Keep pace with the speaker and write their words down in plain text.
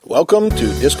Welcome to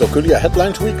Dyscalculia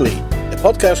Headlines Weekly, a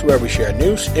podcast where we share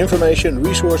news, information,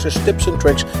 resources, tips and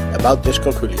tricks about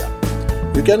dyscalculia.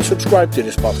 You can subscribe to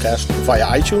this podcast via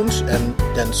iTunes and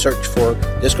then search for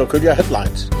Dyscalculia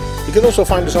Headlines. You can also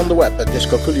find us on the web at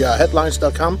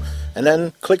dyscalculiaheadlines.com and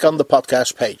then click on the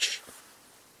podcast page.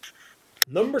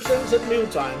 Number sense at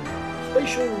mealtime,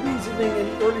 spatial reasoning in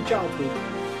early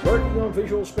childhood, working on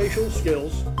visual spatial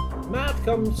skills, math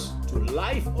comes to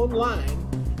life online,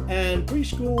 and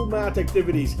preschool math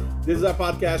activities. This is our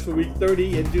podcast for week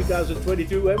 30 in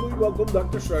 2022, and we welcome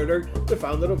Dr. Schroeder, the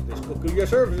founder of Dyscalculia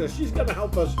Services. She's going to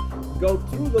help us go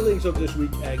through the links of this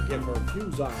week and give her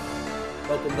views on it.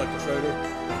 Welcome, Dr. Schroeder.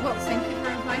 Well, thank you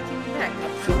for inviting me back.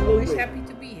 Absolutely. I'm always happy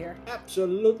to be here.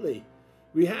 Absolutely.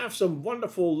 We have some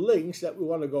wonderful links that we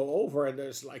want to go over, and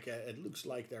it looks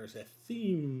like there's a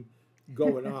theme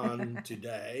going on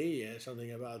today,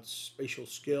 something about spatial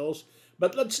skills.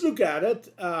 But let's look at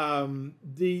it. Now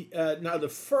the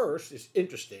first is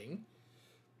interesting.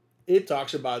 It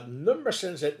talks about number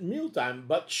sense at mealtime,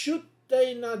 but should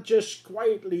they not just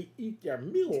quietly eat their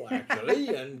meal actually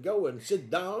and go and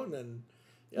sit down and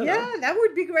Yeah, that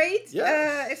would be great.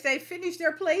 Yes. If they finish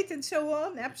their plate and so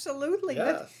on, absolutely.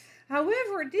 Yes. But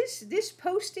however, this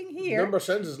posting here, Number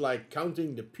sense is like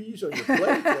counting the peas on your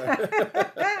plate.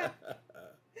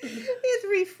 it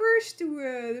refers to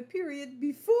the period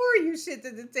before you sit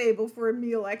at the table for a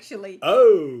meal, actually.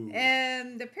 Oh.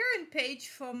 And the parent page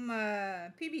from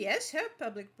PBS,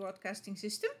 Public Broadcasting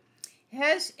System,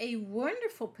 has a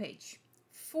wonderful page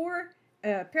for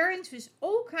parents with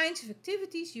all kinds of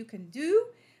activities you can do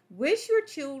with your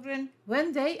children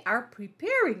when they are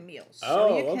preparing meals. Oh,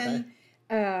 so you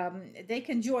okay. they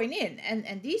can join in.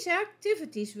 And these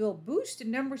activities will boost the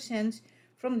number sense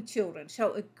from the children.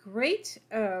 So a great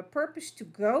purpose to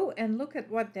go and look at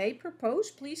what they propose.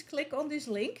 Please click on this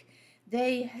link.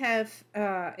 They have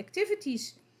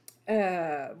activities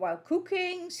while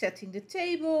cooking, setting the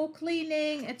table,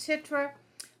 cleaning, etc.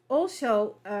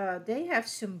 Also, they have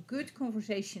some good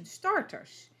conversation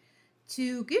starters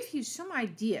to give you some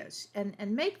ideas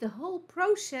and make the whole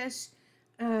process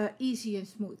easy and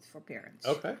smooth for parents.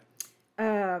 Okay.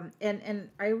 And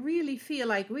I really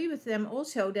feel I agree with them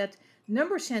also that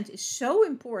number sense is so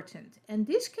important, and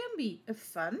this can be a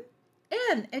fun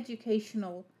and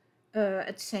educational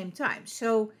at the same time.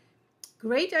 So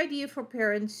great idea for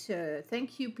parents.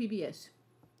 Thank you, PBS.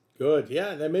 Good.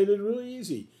 Yeah, they made it really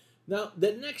easy. Now,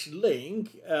 the next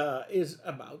link is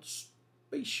about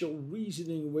spatial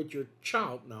reasoning with your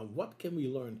child. Now, what can we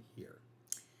learn here?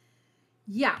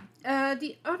 Yeah,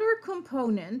 the other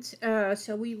component,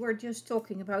 so we were just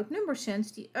talking about number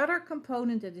sense. The other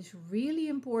component that is really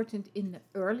important in the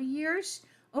early years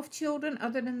of children,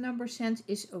 other than number sense,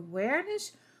 is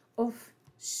awareness of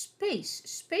space,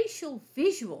 spatial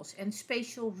visuals and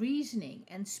spatial reasoning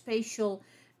and spatial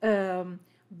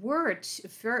words,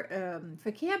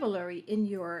 vocabulary in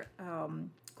your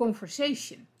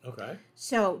conversation. Okay.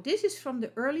 So this is from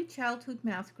the Early Childhood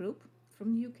Math Group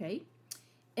from the UK.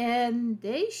 And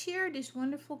they share this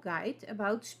wonderful guide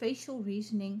about spatial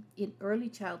reasoning in early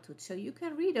childhood. So you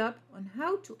can read up on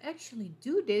how to actually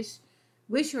do this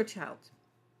with your child.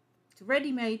 It's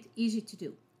ready-made, easy to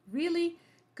do. Really,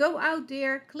 go out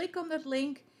there, click on that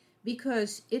link,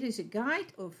 because it is a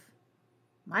guide of,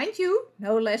 mind you,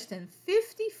 no less than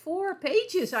 54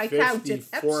 pages. I counted.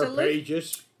 54 Absolutely.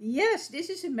 pages. Yes, this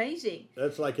is amazing.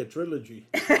 That's like a trilogy.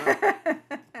 Wow.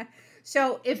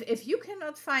 So if you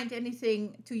cannot find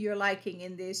anything to your liking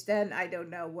in this, then I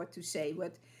don't know what to say.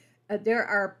 But there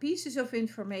are pieces of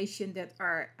information that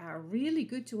are really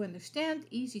good to understand,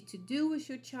 easy to do with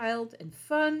your child, and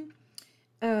fun.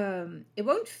 It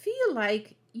won't feel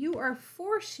like you are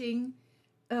forcing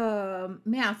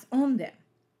math on them,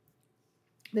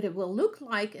 but it will look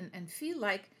like and feel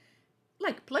like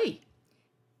play.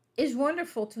 It's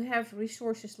wonderful to have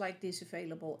resources like this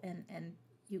available, and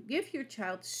you give your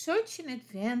child such an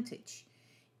advantage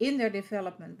in their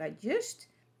development by just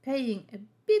paying a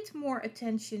bit more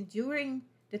attention during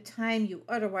the time you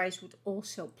otherwise would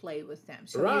also play with them.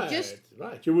 So right.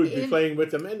 You would be playing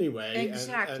with them anyway.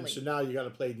 Exactly. And so now you got to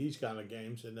play these kind of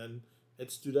games, and then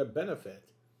it's to their benefit.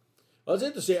 Well, it's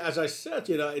interesting. As I said,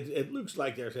 it looks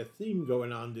like there's a theme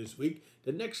going on this week.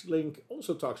 The next link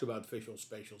also talks about visual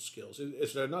spatial skills.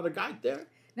 Is there another guide there?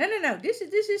 No. This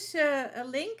is a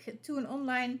link to an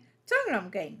online Tangram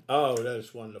game. Oh, that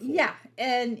is wonderful. Yeah,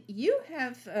 and you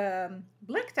have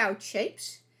blacked out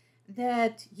shapes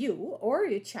that you or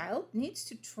your child needs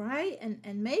to try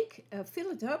and make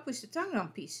fill it up with the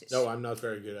Tangram pieces. No, I'm not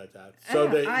very good at that.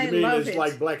 So you mean it's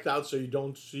like blacked out so you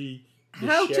don't see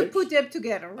how to shapes? put them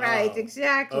together. Right,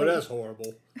 exactly. Oh, that's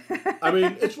horrible. I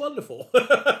mean, it's wonderful.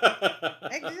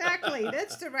 Exactly,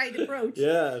 that's the right approach.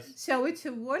 Yes. So it's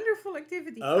a wonderful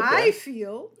activity, Okay. I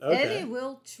feel, and Okay. it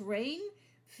will train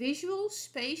visual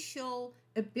spatial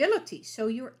ability. So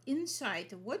your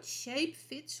insight of what shape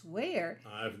fits where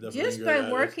I've never just been by good at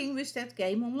it. working with that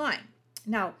game online.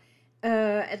 Now,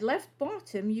 at left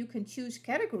bottom, you can choose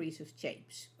categories of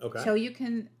shapes. Okay. So you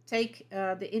can take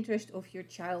the interest of your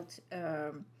child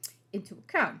into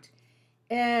account.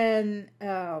 And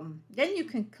then you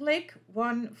can click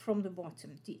one from the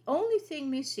bottom. The only thing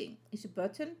missing is a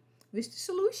button with the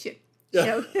solution.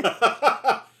 So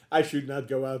I should not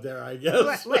go out there, I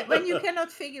guess. when you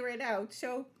cannot figure it out.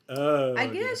 So Oh, I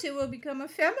guess it will become a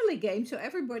family game, so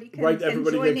everybody can, right, can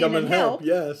everybody join can come in and help.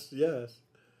 Yes, yes.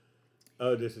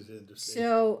 Oh, this is interesting.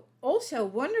 So also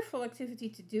wonderful activity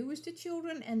to do with the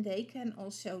children, and they can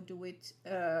also do it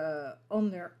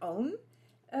on their own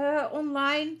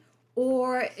online,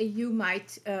 or you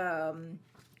might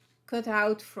cut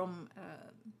out from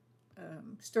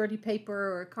sturdy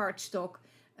paper or cardstock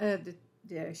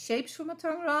the shapes from a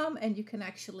tangram, and you can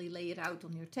actually lay it out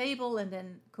on your table and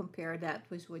then compare that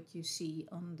with what you see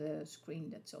on the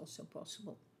screen. That's also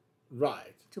possible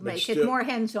Right. to But make still, it more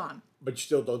hands-on. But you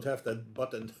still don't have that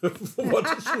button for what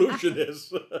the solution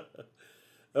is.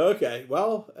 Okay,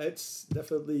 well, it's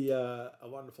definitely a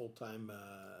wonderful time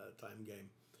game.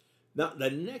 Now,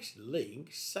 the next link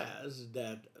says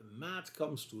that math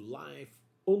comes to life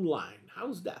online.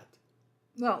 How's that?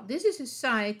 Well, this is a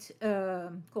site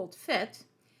called PHET,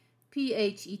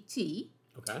 P-H-E-T,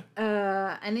 Okay.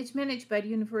 and it's managed by the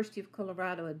University of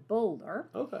Colorado at Boulder.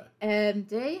 Okay. And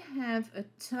they have a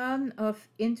ton of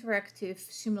interactive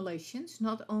simulations,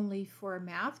 not only for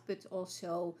math, but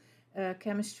also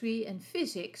chemistry and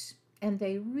physics. And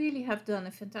they really have done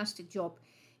a fantastic job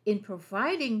in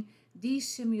providing these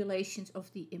simulations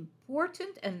of the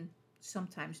important and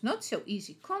sometimes not so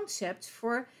easy concepts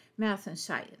for math and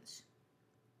science.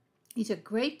 These are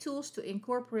great tools to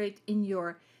incorporate in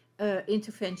your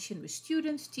intervention with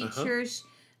students. Teachers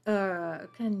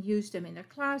can use them in their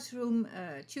classroom.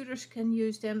 Tutors can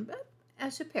use them. But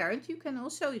as a parent, you can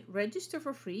also register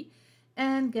for free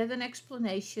and get an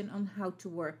explanation on how to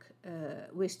work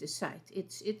with the site.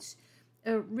 It's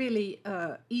really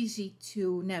easy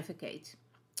to navigate.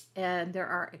 And there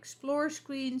are explore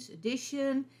screens,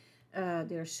 addition,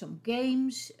 there's some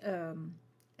games,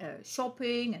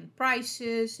 shopping and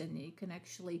prices, and you can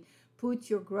actually put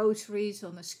your groceries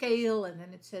on a scale, and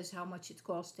then it says how much it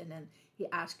cost, and then he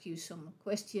asks you some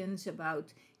questions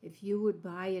about if you would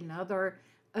buy another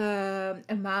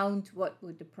amount, what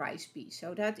would the price be?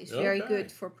 So that is very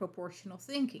good for proportional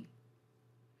thinking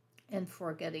and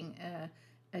for getting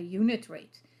a unit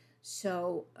rate.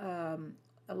 So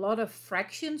a lot of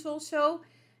fractions also.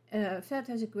 PHET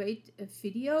has a great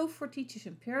video for teachers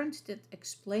and parents that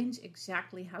explains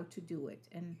exactly how to do it.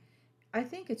 And I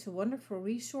think it's a wonderful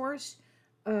resource,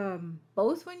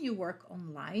 both when you work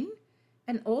online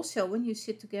and also when you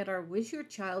sit together with your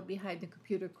child behind the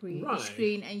computer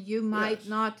screen, and you might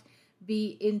not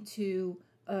be into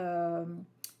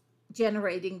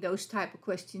generating those type of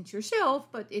questions yourself,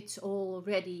 but it's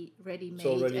already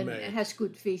ready-made and it has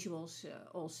good visuals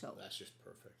also. That's just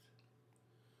perfect.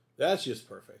 That's just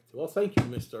perfect. Well, thank you,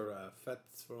 Mr. PHET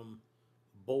from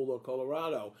Boulder,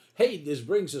 Colorado. Hey, this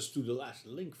brings us to the last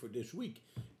link for this week.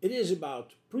 It is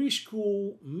about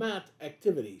preschool math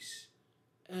activities.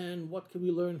 And what can we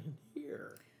learn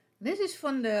here? This is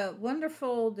from the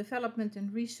wonderful Development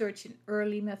and Research in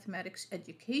Early Mathematics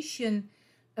Education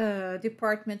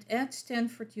department at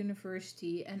Stanford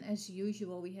University. And as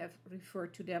usual, we have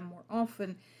referred to them more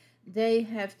often. They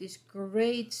have this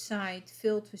great site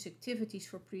filled with activities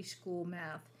for preschool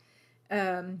math.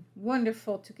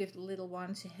 Wonderful to give the little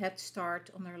ones a head start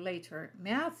on their later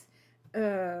math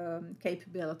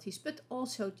capabilities, but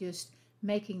also just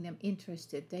making them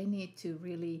interested. They need to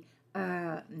really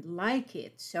like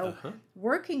it. So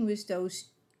working with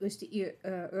those with the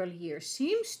early years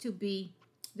seems to be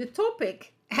the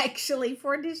topic actually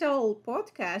for this whole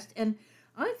podcast. And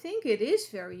I think it is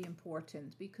very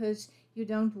important because you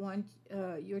don't want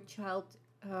your child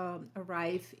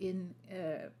arrive in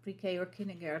pre-K or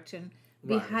kindergarten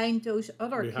behind those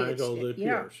other kids. Behind all the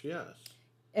peers, yes.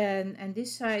 And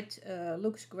this site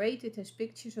looks great. It has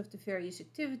pictures of the various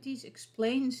activities,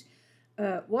 explains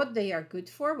what they are good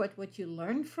for, what you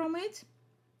learn from it.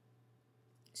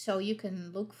 So you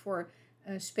can look for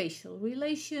spatial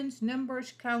relations,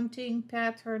 numbers, counting,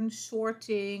 patterns,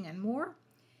 sorting, and more.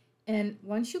 And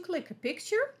once you click a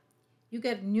picture, you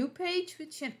get a new page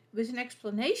with an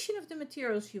explanation of the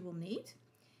materials you will need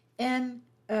and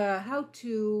how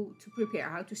to prepare,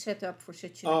 how to set up for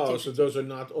such an activity. Oh, so those are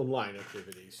not online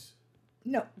activities.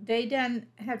 No, they then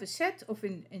have a set of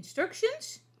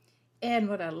instructions. And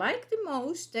what I like the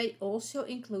most, they also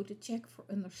include a check for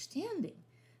understanding.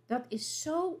 That is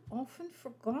so often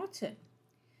forgotten.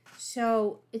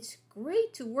 So it's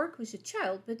great to work with a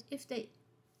child, but if they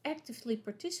actively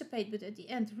participate, but at the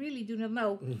end really do not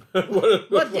know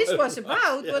what this was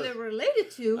about, yes, what it related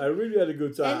to, I really had a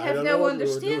good time, and have no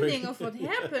understanding of what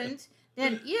happened,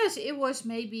 then yes, it was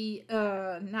maybe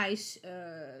a nice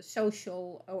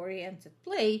social-oriented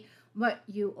play, but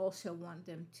you also want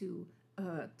them to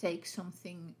take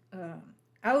something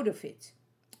out of it.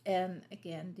 And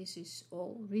again, this is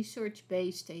all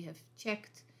research-based. They have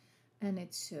checked, and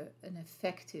it's an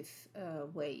effective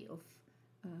way of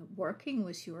working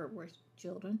with your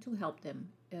children to help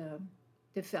them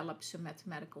develop some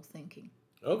mathematical thinking.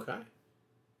 Okay.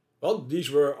 Well,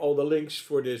 these were all the links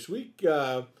for this week.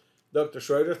 Dr.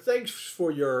 Schroeder, thanks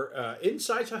for your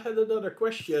insights. I had another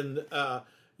question.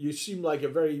 You seem like a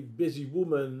very busy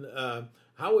woman.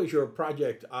 How is your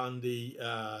project on the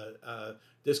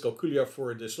Dyscalculia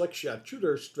for Dyslexia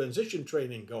Tutors transition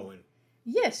training going?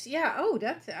 Yes, yeah. Oh,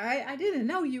 that I didn't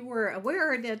know you were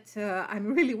aware that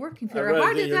I'm really working very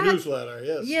hard at that. I read it in your newsletter.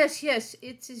 Yes. Yes.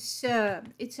 It is.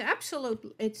 It's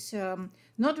absolute. It's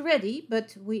not ready,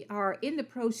 but we are in the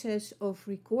process of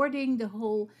recording. The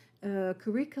whole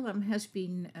curriculum has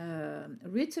been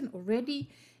written already,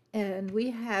 and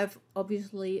we have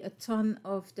obviously a ton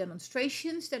of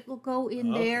demonstrations that will go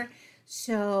in there.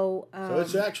 So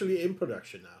it's actually in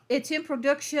production now. It's in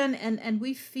production, and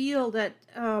we feel that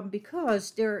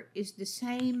because there is the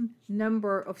same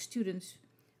number of students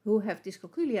who have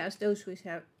dyscalculia as those who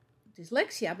have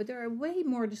dyslexia, but there are way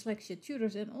more dyslexia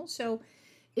tutors. And also,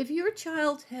 if your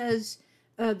child has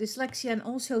dyslexia and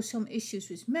also some issues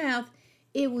with math,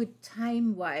 it would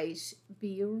time-wise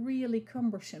be really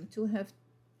cumbersome to have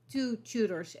 2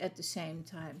 tutors at the same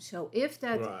time. So if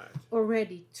that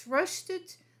already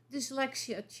trusted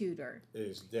dyslexia tutor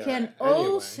can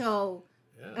also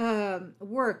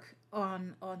work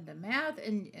on the math,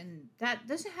 and that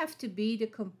doesn't have to be the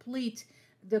complete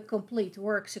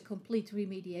works, a complete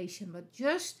remediation, but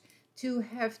just to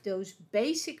have those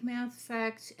basic math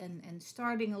facts and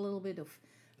starting a little bit of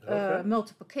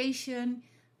multiplication.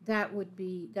 That would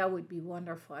be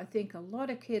wonderful. I think a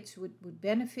lot of kids would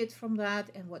benefit from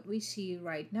that. And what we see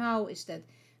right now is that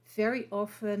very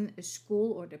often a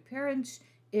school or the parents,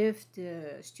 if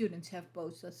the students have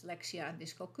both dyslexia and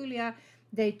dyscalculia,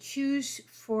 they choose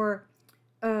for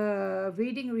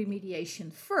reading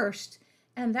remediation first,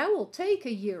 and that will take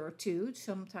a year or 2,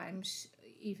 sometimes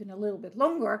even a little bit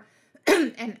longer.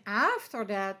 And after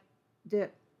that, the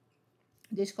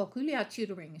dyscalculia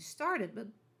tutoring is started, but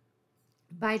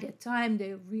by that time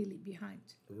they're really behind.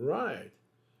 Right.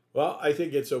 Well, I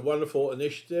think it's a wonderful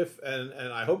initiative, and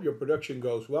I hope your production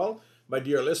goes well. My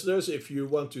dear listeners, if you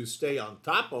want to stay on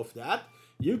top of that,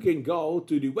 you can go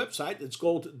to the website. It's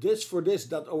called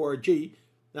dysfordys.org.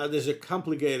 Now, there's a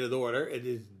complicated order. It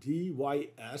is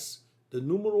DYS, the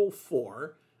numeral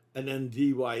 4, and then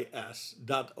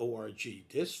DYS.org.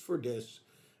 Dysfordys.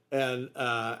 And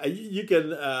you can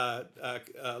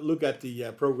look at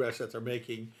the progress that they're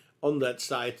making on that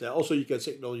site. Also, you can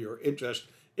signal your interest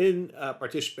in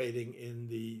participating in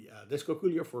the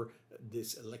Dyscalculia for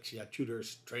Dyslexia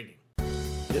Tutors training.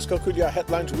 Dyscalculia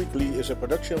Headlines Weekly is a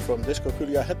production from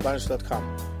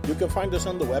dyscalculiaheadlines.com. You can find us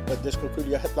on the web at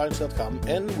dyscalculiaheadlines.com,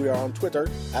 and we are on Twitter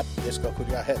at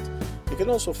dyscalculiahead. You can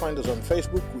also find us on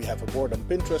Facebook. We have a board on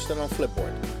Pinterest and on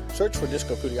Flipboard. Search for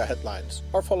Dyscalculia Headlines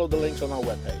or follow the links on our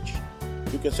webpage.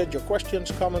 You can send your questions,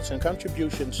 comments and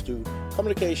contributions to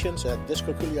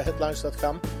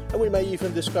communications@dyscalculiaheadlines.com, and we may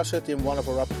even discuss it in one of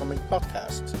our upcoming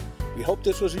podcasts. We hope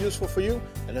this was useful for you,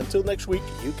 and until next week,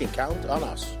 you can count on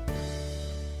us.